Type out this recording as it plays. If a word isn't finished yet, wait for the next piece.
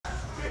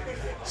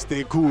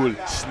Stay cool,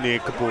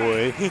 Snake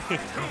Boy.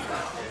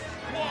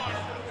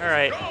 All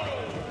right.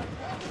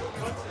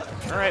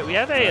 All right, we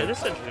have this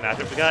is an interesting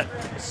matchup. We got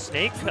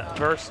Snake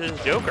versus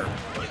Joker.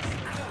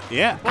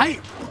 Yeah,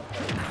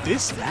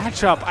 this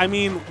matchup, I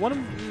mean,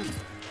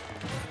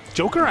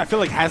 Joker, I feel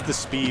like, has the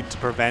speed to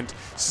prevent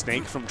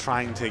Snake from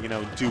trying to,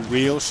 do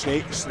real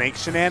Snake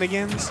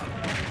shenanigans.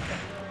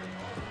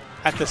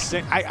 At the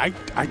same,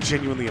 I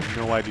genuinely have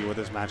no idea what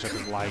this matchup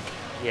is like.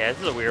 Yeah,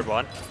 this is a weird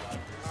one.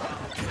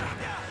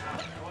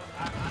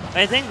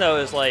 My thing, though,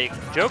 is, like,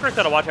 Joker's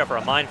got to watch out for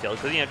a minefield,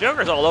 because,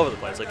 Joker's all over the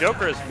place. Like,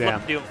 Joker is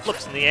doing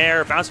flips in the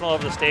air, bouncing all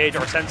over the stage,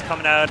 Arsene's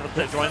coming out,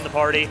 joining the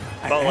party.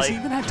 But, has he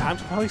even had time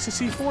to place a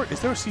C4? Is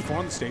there a C4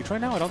 on the stage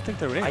right now? I don't think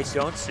there is. I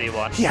don't see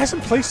one. He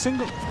hasn't placed a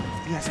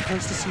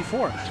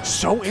C4.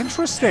 So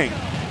interesting.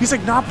 He's,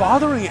 like, not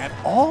bothering at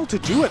all to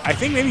do it. I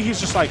think maybe he's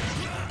just like,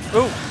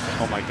 ooh.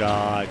 Oh, my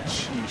God.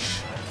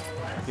 Sheesh.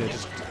 Yeah,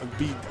 just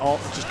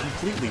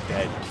completely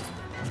dead.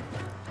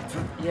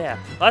 Yeah.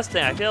 Last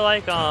thing, I feel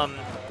like,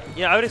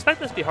 I would expect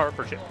this to be hard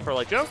for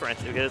Joker,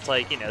 because it's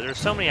like, there's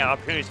so many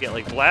opportunities to get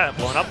like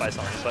blown up by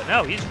something, but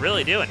no, he's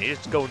really doing it. He's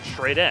just going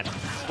straight in.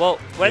 Well,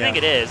 what I think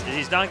it is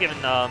he's not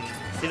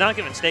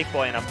giving Snake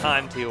Boy enough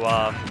time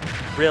to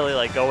really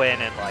like go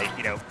in and like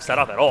set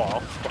up at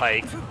all.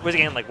 Like, was he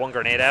getting like one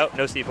grenade out,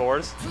 no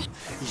C4s?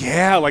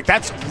 Yeah, like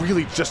that's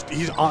really just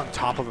he's on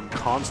top of him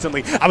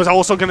constantly. I was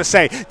also gonna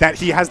say that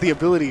he has the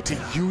ability to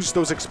use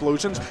those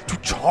explosions to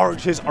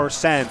charge his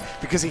Arsene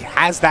because he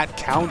has that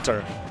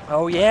counter.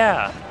 Oh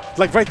yeah.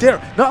 Like right there.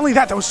 Not only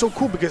that was so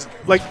cool because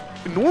like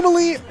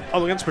normally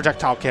against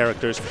projectile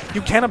characters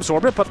you can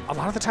absorb it, but a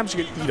lot of the times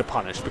you get eat a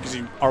punish because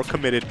you are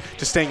committed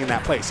to staying in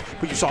that place.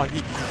 But you saw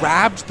he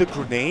grabbed the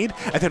grenade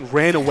and then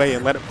ran away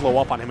and let it blow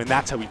up on him, and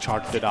that's how he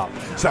charged it up.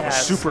 So that was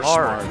super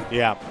smart.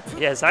 Yeah.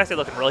 Yeah, it's actually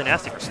looking really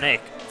nasty for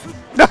Snake.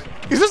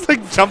 He's just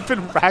like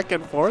jumping back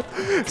and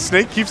forth.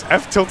 Snake keeps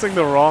F-tilting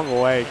the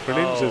wrong way.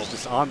 Chrininja's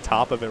just on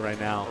top of it right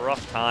now.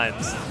 Rough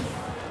times.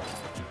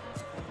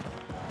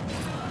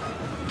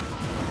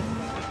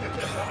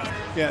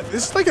 Yeah,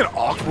 this is like an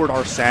awkward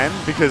Arsene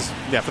because,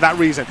 for that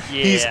reason,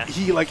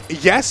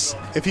 yes,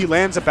 if he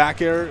lands a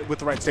back air with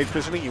the right stage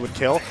positioning, he would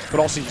kill,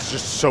 but also he's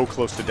just so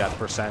close to death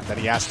percent that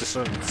he has to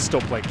still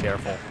play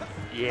careful.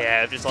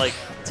 Yeah, just like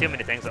too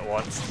many things at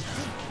once.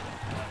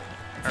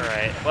 All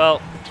right,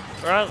 well,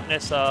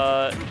 regardless,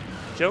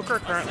 Joker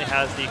currently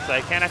has the, because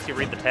I can't actually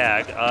read the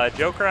tag,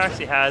 Joker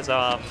actually has, he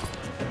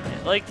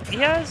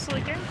has,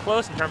 getting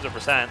close in terms of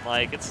percent,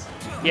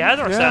 he has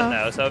Arsene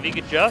though, so if he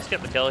could just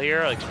get the kill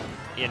here,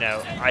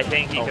 I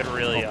think he could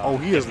really...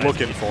 he is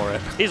looking for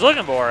it. He's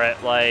looking for it,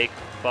 but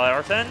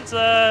Arsene's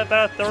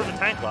about a third of the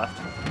tank left.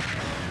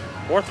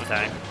 Fourth of the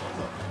tank.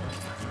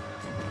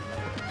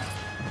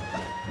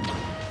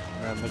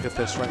 And look at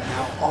this right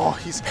now. Oh,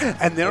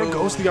 and there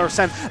goes the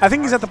Arsene. I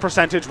think he's at the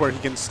percentage where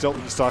he still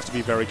has to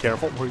be very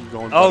careful. Where are you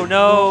going? Oh,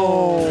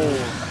 no.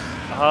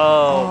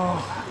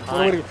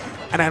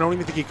 And I don't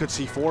even think he could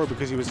C4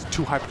 because he was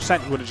too high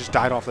percent. He would have just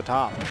died off the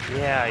top.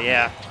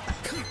 Yeah.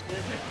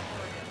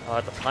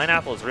 The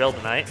pineapple is real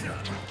tonight.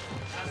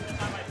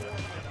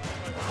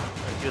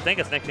 You'd think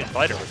it's Nick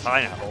Fighter with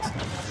pineapples,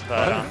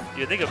 but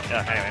you'd think of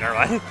anyway. Never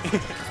mind.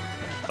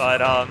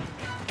 But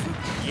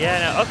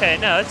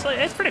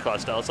it's pretty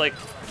close still. It's like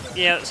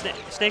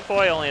Snake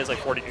Boy only has like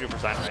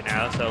 42% right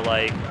now, so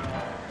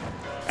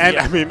and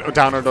I mean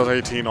Downer does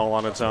 18 all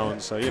on its own,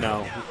 so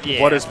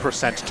what is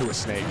percent to a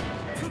snake?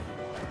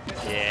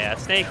 Yeah,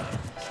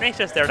 Snake's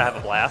just there to have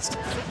a blast.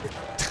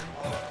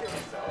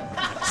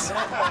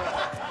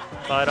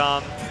 But,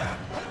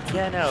 you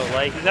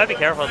gotta be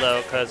careful,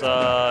 though, because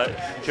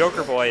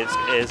Joker Boy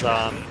is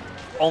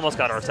almost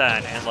got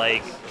Arsene, and,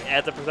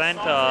 at the percent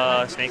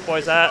Snake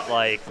Boy's at,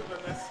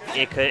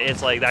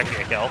 it's that could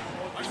be a kill.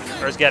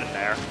 Or it's getting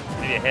there.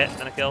 Maybe a hit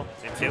and a kill,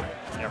 maybe two.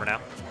 You never know.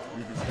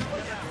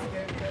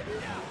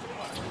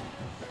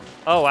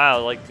 Oh, wow,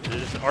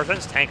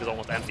 Arsene's tank is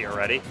almost empty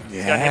already. Yeah.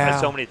 He's got hit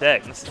by so many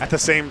things. At the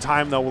same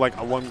time, though,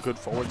 a one good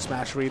forward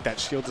smash read, that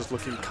shield is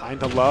looking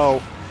kind of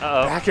low.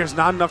 Back air's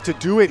not enough to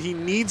do it. He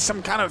needs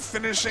some kind of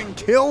finishing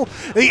kill.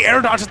 The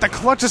air dodge at the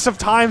clutchest of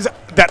times.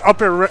 That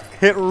up air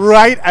hit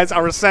right as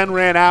Arsene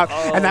ran out.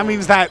 And that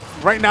means that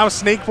right now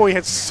Snake Boy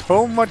has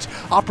so much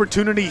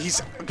opportunity.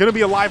 He's going to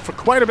be alive for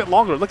quite a bit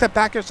longer. Look, that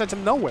back air sends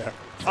him nowhere.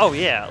 Oh,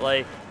 yeah.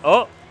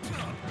 All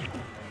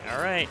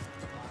right.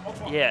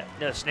 Yeah,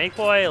 no, Snake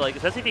Boy,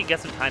 especially if he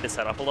gets some time to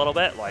set up a little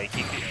bit,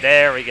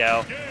 there we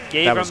go.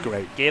 That was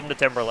great. Gave him the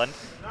Timberland.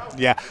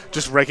 Yeah,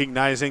 just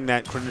recognizing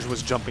that Chrininja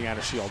was jumping out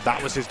of shield.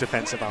 That was his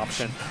defensive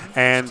option.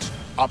 And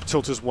up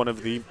tilt is one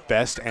of the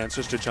best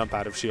answers to jump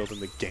out of shield in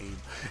the game.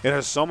 It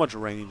has so much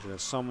range. It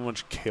has so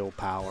much kill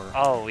power.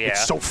 Oh, yeah.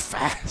 It's so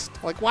fast.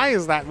 Why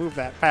is that move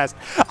that fast?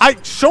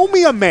 Show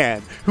me a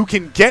man who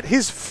can get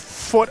his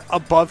foot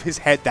above his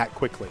head that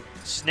quickly.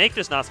 Snake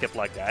does not skip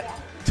like that.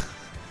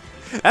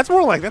 That's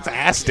more that's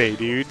ass day,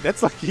 dude.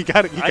 That's you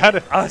gotta have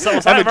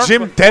a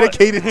gym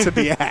dedicated to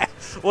the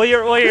ass. Well, you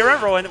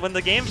remember when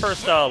the game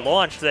first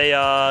launched, they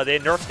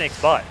nerfed Snake's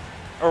butt.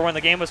 or when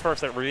the game was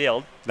first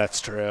revealed.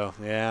 That's true.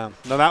 Yeah.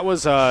 No, that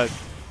was the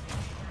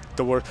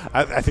worst.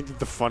 I think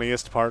the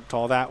funniest part to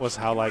all that was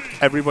how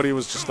like everybody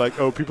was just like,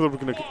 oh, people are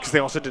gonna, because they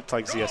also did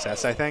like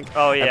ZSS, I think.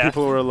 Oh yeah. And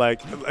people were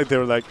like,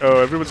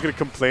 oh, everyone's gonna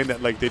complain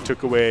that like they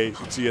took away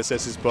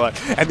ZSS's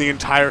butt, and the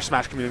entire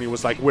Smash community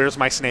was like, where's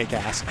my snake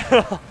ass?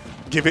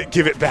 Give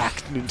it back,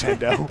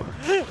 Nintendo.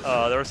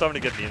 Oh, there were so many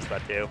good memes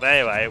about that too. But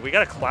anyway, we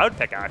got a Cloud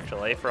pick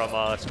actually from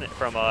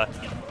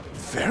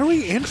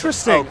Very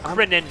interesting. Oh,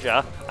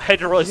 Chrininja. I had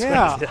to really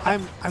yeah, that.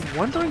 I'm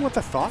wondering what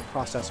the thought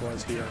process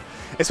was here.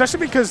 Especially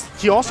because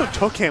he also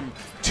took him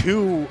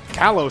to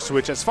Kalos,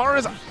 which as far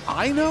as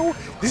I know,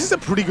 this is a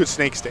pretty good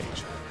snake stage.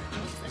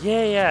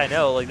 Yeah, I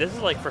know. Like, this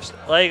is like,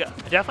 like,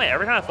 definitely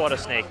every time I fought a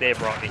snake, they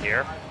brought me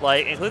here.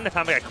 Like, including the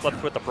time I got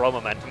clipped with the Bro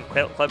Momentum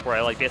clip where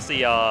I, like,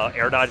 basically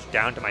air dodged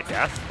down to my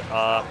death.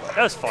 That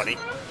was funny.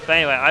 But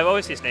anyway, I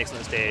always see snakes on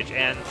the stage,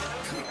 and,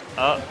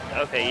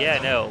 okay,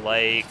 yeah, no,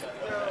 like,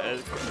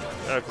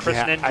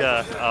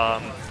 Chrininja.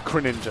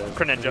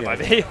 Chrininja, yeah. My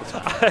baby.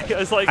 I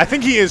was like, I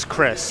think he is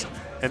Chris,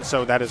 and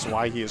so that is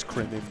why he is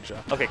Chrininja.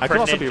 Okay, I could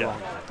also be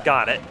wrong.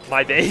 Got it.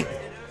 My baby.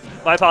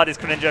 My apologies,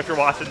 Chrininja, if you're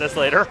watching this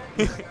later.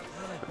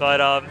 But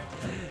all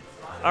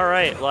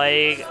right,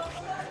 like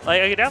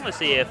I could definitely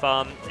see if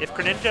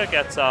Chrininja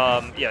gets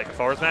yeah, like a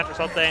forwards match or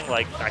something,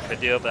 like that could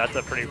do it, but that's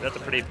a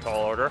pretty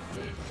tall order.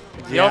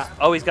 Yeah.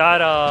 He's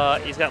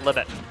got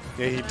limit.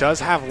 Yeah, he does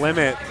have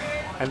limit,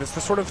 and it's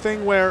the sort of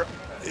thing where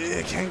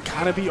it can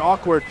kind of be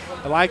awkward.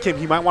 Eliakim,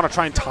 he might want to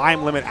try and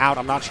time limit out.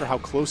 I'm not sure how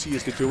close he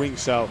is to doing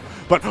so,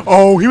 but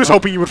oh, he was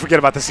hoping you would forget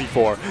about the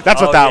C4. That's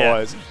what that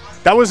was.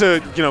 That was a,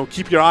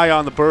 keep your eye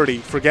on the birdie.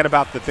 Forget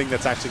about the thing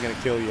that's actually going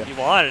to kill you. You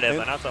wanted it,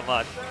 but not so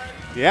much.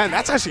 Yeah, and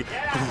that's actually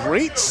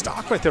great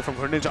stock right there from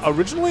Chrininja.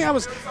 Originally, I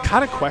was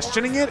kind of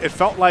questioning it. It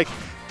felt like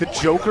the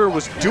Joker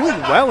was doing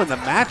well in the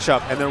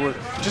matchup, and there were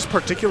just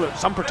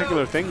some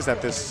particular things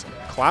that this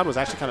Cloud was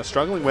actually kind of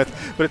struggling with.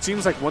 But it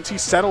seems like once he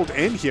settled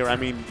in here, I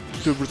mean,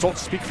 the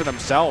results speak for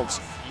themselves.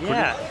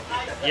 Yeah.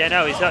 Yeah,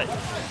 no, he's got...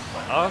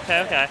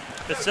 Okay.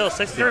 But still,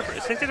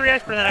 63%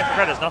 extra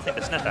credit is nothing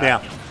to sniff at.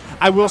 Yeah.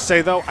 I will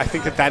say, though, I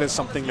think that is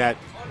something that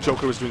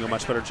Joker was doing a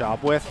much better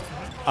job with.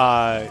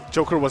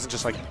 Joker wasn't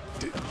just, like,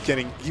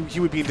 he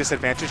would be in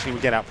disadvantage and he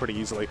would get out pretty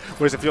easily.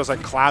 Whereas it feels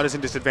like Cloud is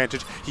in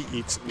disadvantage. He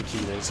eats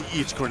Nikitas,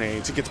 he eats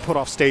grenades, he gets put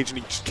off stage and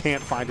he just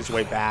can't find his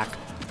way back.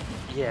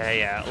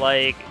 Yeah.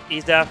 Like,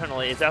 it's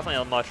definitely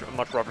a much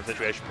rougher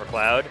situation for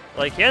Cloud.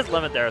 Like, he has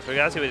limit there, so we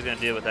gotta see what he's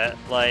gonna do with it.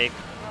 Like,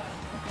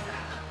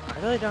 I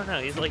really don't know.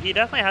 He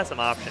definitely has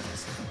some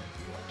options.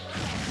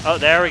 Oh,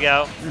 there we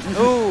go.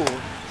 Ooh.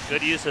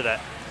 Good use of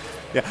that.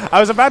 Yeah, I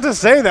was about to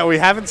say that we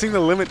haven't seen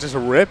the limit just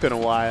rip in a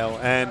while,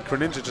 and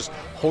Chrininja just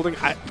holding.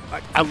 I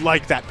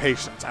like that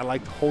patience. I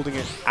like holding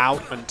it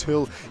out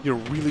until you're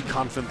really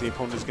confident the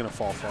opponent is going to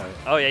fall for it.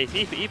 Oh yeah,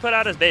 he put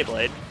out his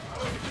Beyblade.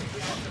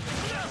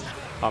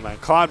 Oh man,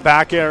 Cloud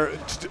back air,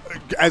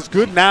 as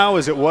good now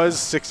as it was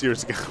 6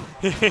 years ago.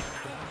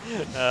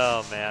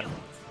 Oh man.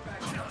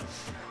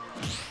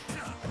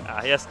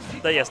 Yes,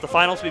 the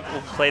finals we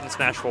played in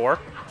Smash 4.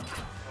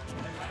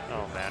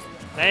 Oh man.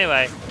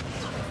 Anyway,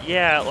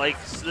 yeah, like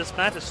this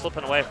match is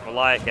slipping away from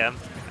Eliakim.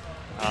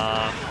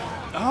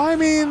 I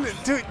mean,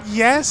 dude,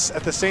 yes.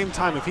 At the same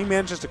time, if he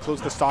manages to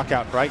close the stock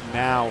out right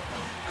now,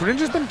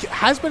 Chrininja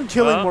has been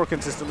killing more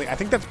consistently. I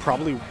think that's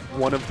probably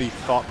one of the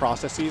thought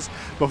processes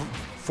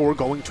before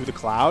going to the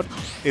Cloud,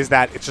 is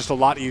that it's just a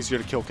lot easier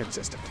to kill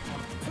consistent.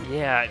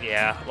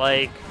 Yeah.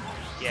 Like,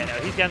 yeah, no,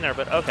 he's getting there,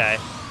 but okay.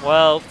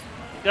 Well,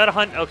 you got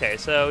 100. Okay,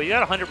 so you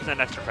got 100%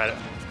 extra credit.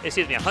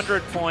 Excuse me,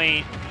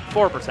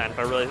 100.4% if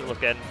I really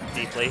look at it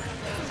deeply.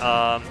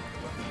 Yeah,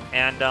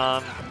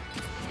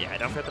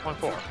 don't forget the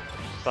 0.4.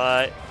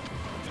 But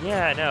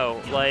yeah,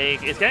 no,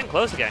 like it's getting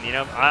close again.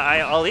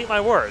 I'll eat my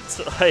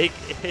words. Like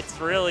it's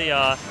really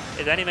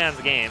it's any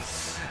man's game.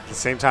 At the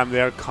same time,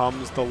 there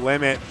comes the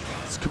limit.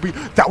 This could be.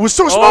 That was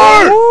so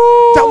smart.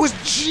 Oh! That was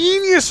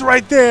genius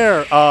right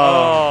there.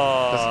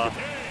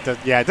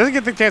 Yeah, it doesn't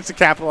get the chance to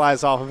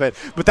capitalize off of it,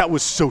 but that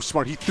was so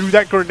smart. He threw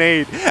that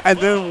grenade and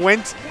then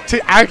went to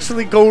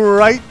actually go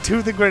right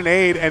to the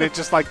grenade, and it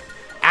just like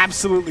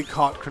absolutely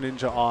caught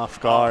Chrininja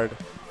off guard.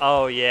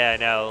 Oh yeah,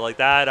 no, like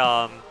that.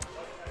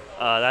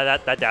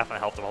 That definitely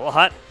helped him a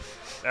lot.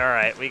 All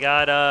right, we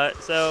got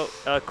so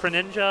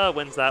Chrininja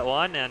wins that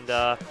one, and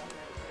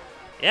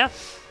yeah,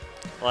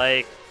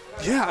 like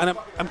and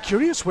I'm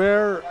curious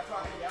where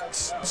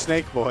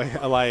Snake Boy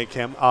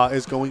Eliakim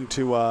is going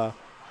to.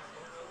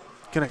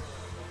 Gonna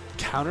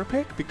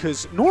counterpick,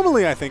 because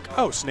normally I think,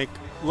 oh, Snake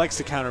likes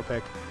to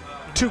counterpick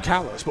to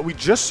Kalos, but we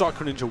just saw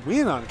Chrininja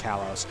win on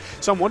Kalos,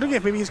 so I'm wondering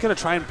if maybe he's gonna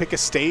try and pick a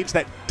stage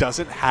that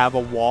doesn't have a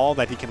wall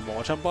that he can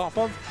wall jump off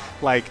of,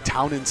 like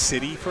Town and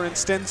City, for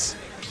instance.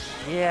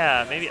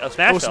 Yeah, maybe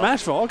Smashville. Oh,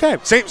 Smashville. Okay,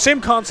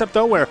 same concept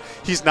though, where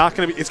he's not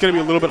gonna be. It's gonna be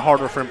a little bit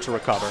harder for him to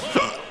recover.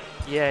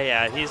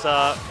 Yeah, he's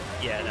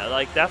yeah, no,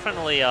 like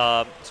definitely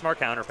smart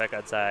counterpick,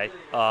 I'd say.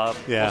 We'll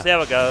see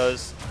how it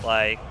goes.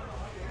 Like.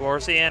 We're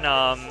seeing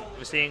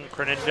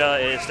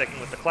Chrininja is sticking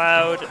with the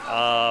Cloud.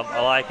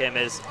 Eliakim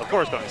is, of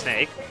course, going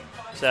Snake.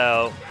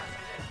 So,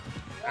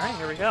 all right,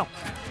 here we go.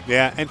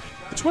 Yeah, and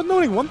it's worth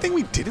noting, one thing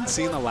we didn't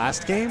see in the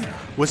last game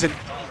was an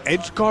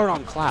edge guard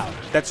on Cloud.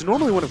 That's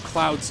normally one of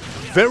Cloud's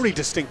very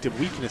distinctive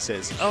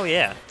weaknesses. Oh,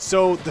 yeah.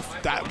 So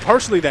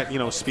partially that, you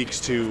know, speaks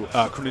to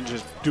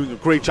Chrininja doing a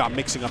great job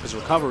mixing up his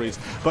recoveries,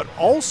 but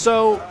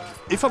also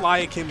if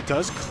Eliakim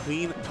does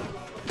clean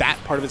that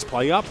part of his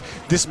play up,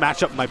 this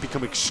matchup might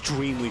become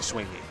extremely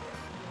swingy.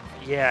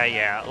 Yeah,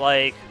 yeah,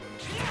 like...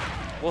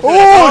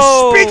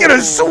 Speaking of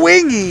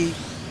swingy!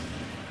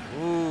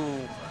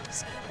 Ooh.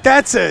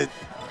 That's a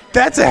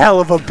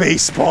hell of a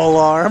baseball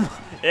arm.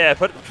 Yeah,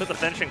 put the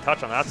finishing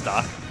touch on that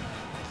stock.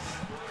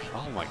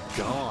 Oh my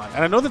god.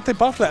 And I know that they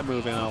buffed that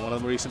move in one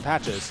of the recent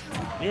patches.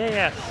 Yeah,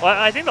 yeah. Well,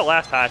 I think the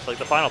last patch, like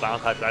the final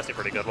balance patch, was actually a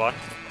pretty good one.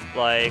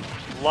 Like,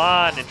 a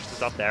lot of interesting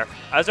stuff there.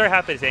 I was very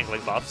happy to see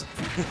Inkling buffs.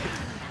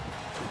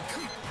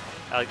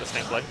 I like the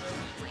Sninkling.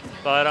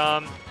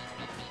 But,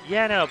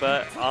 yeah, no,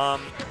 but,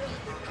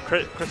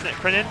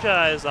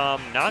 Chrininja is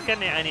not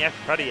getting any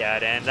extra credit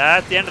yet, and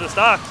that's the end of the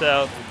stock,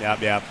 so...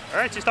 Yep, yep.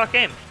 Alright, 2-stock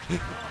game.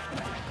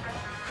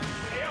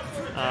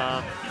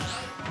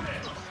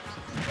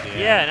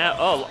 Yeah,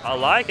 no,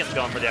 Eliakim's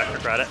going for the extra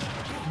credit.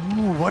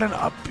 Ooh, what an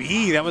up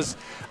B. That was...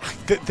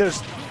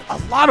 There's a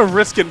lot of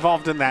risk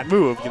involved in that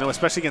move, you know,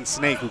 especially against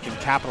Snake, who can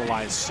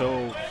capitalize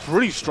so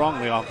pretty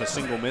strongly off a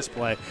single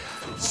misplay.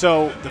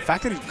 So the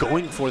fact that he's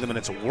going for them and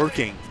it's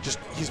working, just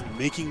he's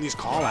making these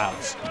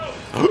call-outs.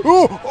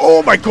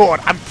 Oh my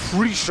god, I'm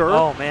pretty sure.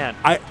 Oh, man.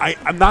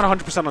 I'm not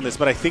 100% on this,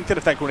 but I think that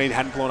if that grenade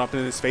hadn't blown up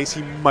in his face,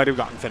 he might have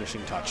gotten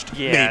finishing touched.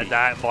 Yeah, maybe.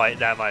 that might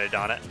have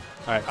done it.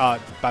 All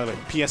right, by the way,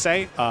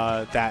 PSA,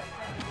 the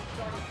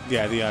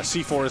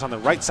C4 is on the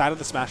right side of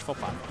the Smashville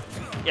platform.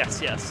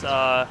 Yes, yes.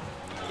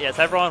 Yes,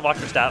 everyone watch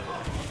your step.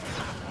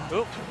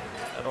 Oop,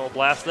 that old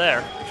blast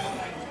there.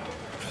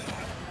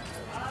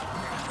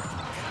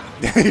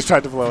 He's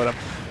tried to blow it up.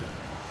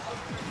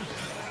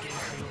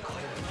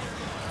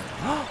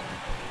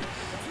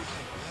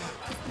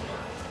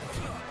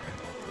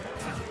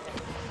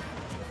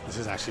 This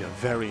is actually a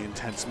very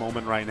intense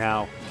moment right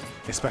now,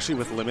 especially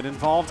with Limit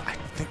involved. I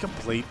think a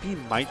Blade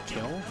Beam might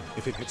kill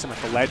if it hits him at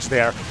the ledge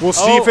there. We'll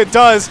see if it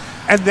does,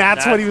 and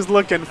that's what he was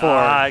looking for.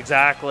 Ah,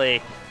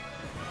 exactly.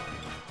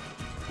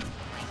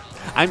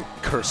 I'm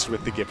cursed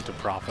with the gift of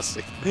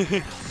prophecy.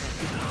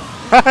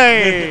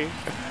 Hey!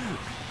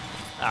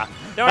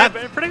 Don't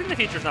worry, predicting the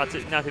future is not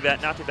too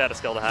bad a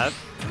skill to have.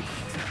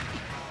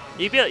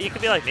 You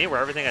could be like me, where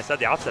everything I said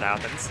the opposite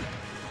happens.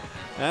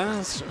 At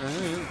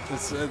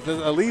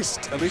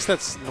least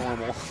that's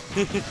normal.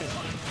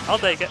 I'll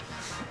take it.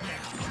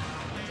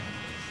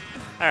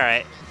 All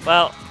right.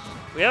 Well,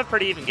 we have a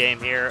pretty even game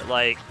here.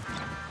 Like,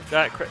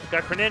 got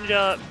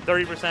Chrininja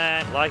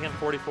 30%, Eliakim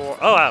 44.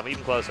 Oh wow,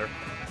 even closer.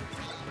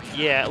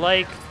 Yeah,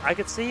 like I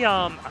could see.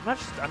 I'm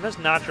just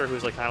not sure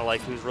who's like kind of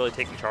like who's really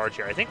taking charge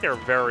here. I think they're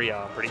very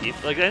pretty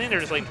even. Like I think they're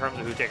just like in terms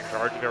of who's taking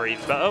charge, very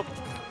even. But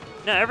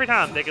no, every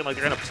time I'm thinking like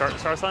they're gonna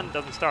start Sun, it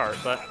doesn't start.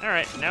 But all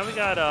right, now we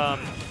got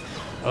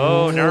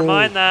never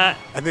mind that.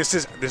 And this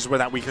is where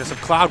that weakness of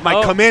Cloud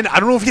might come in. I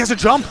don't know if he has a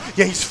jump.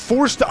 Yeah, he's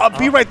forced to up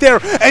B right there.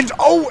 And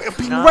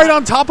being right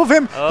on top of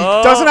him. He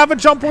doesn't have a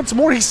jump once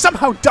more. He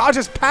somehow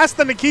dodges past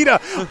the Nikita.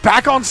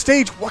 Back on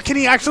stage. What can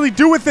he actually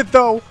do with it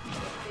though?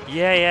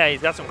 Yeah,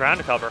 he's got some ground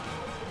to cover.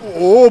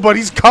 Oh, but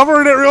he's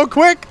covering it real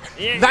quick.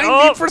 Yeah,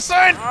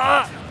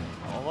 90%.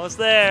 Almost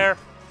there.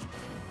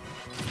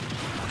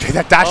 Okay,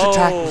 that dash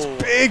attack was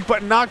big,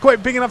 but not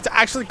quite big enough to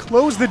actually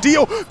close the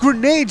deal.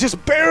 Grenade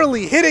just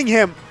barely hitting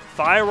him.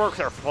 Fireworks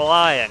are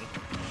flying.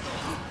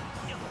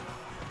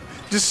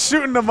 Just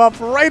shooting them up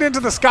right into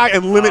the sky,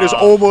 and Limit is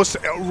almost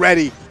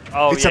ready.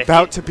 Oh, it's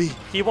about to be.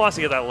 He wants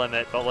to get that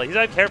Limit, but like he's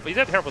not careful. He's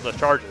not careful with the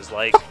charges.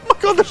 Like, oh my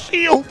god, the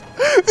shield,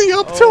 the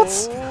up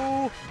tilts.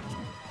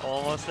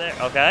 Almost there.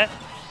 Okay.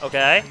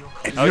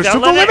 And here's to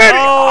the Limit.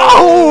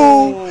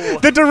 Oh!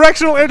 The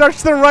directional air dodge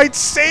to the right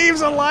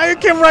saves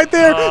Eliakim right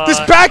there. This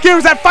back air,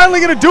 is that finally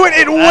going to do it?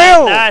 It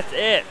will. That's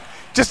it.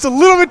 Just a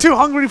little bit too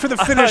hungry for the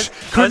finish.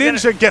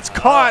 Chrininja gets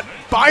caught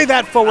by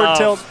that forward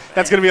tilt.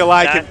 That's going to be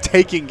Eliakim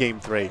taking game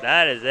 3.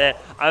 That is it.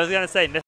 I was going to say